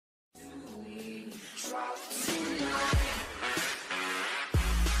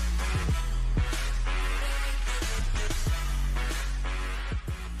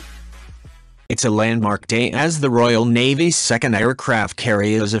It's a landmark day as the Royal Navy's second aircraft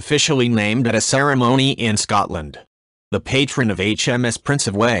carrier is officially named at a ceremony in Scotland. The patron of HMS Prince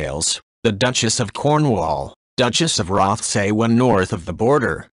of Wales, the Duchess of Cornwall, Duchess of Rothesay, north of the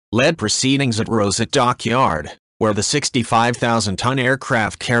border, led proceedings at Rosyth Dockyard, where the 65,000-ton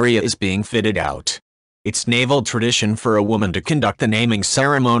aircraft carrier is being fitted out. It's naval tradition for a woman to conduct the naming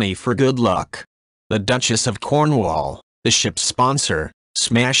ceremony for good luck. The Duchess of Cornwall, the ship's sponsor,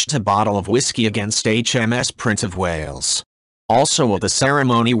 smashed a bottle of whiskey against HMS Prince of Wales. Also at the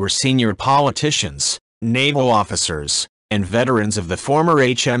ceremony were senior politicians, naval officers, and veterans of the former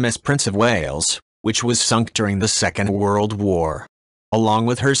HMS Prince of Wales, which was sunk during the Second World War. Along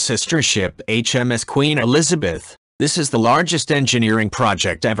with her sister ship HMS Queen Elizabeth, this is the largest engineering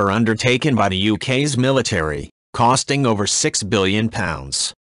project ever undertaken by the UK's military, costing over £6 billion.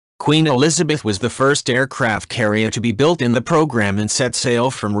 Queen Elizabeth was the first aircraft carrier to be built in the program and set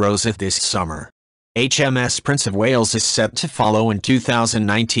sail from Rosyth this summer. HMS Prince of Wales is set to follow in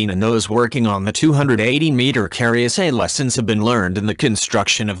 2019, and those working on the 280-metre carrier say lessons have been learned in the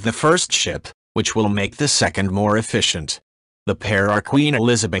construction of the first ship, which will make the second more efficient. The pair are Queen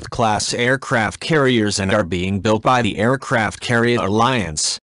Elizabeth-class aircraft carriers and are being built by the Aircraft Carrier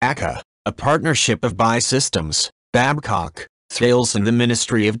Alliance, ACA, a partnership of BAE Systems, Babcock, Thales and the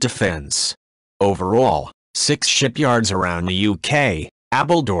Ministry of Defence. Overall, 6 shipyards around the UK,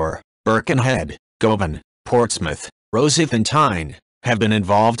 Appledore, Birkenhead, Govan, Portsmouth, Rosyth and Tyne, have been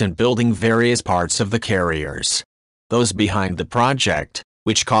involved in building various parts of the carriers. Those behind the project,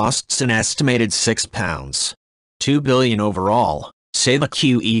 which costs an estimated £6.2 billion overall, say the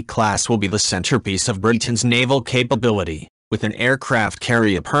QE class will be the centerpiece of Britain's naval capability, with an aircraft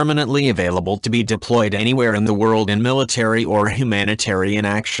carrier permanently available to be deployed anywhere in the world in military or humanitarian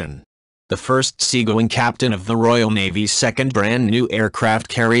action. The first seagoing captain of the Royal Navy's second brand-new aircraft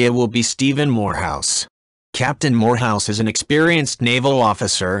carrier will be Stephen Morehouse. Captain Morehouse is an experienced naval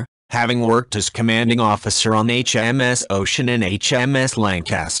officer, having worked as commanding officer on HMS Ocean and HMS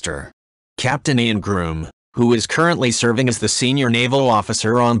Lancaster. Captain Ian Groom, who is currently serving as the senior naval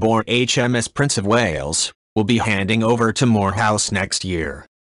officer on board HMS Prince of Wales, will be handing over to Morehouse next year.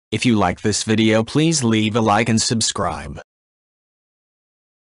 If you like this video, please leave a like and subscribe.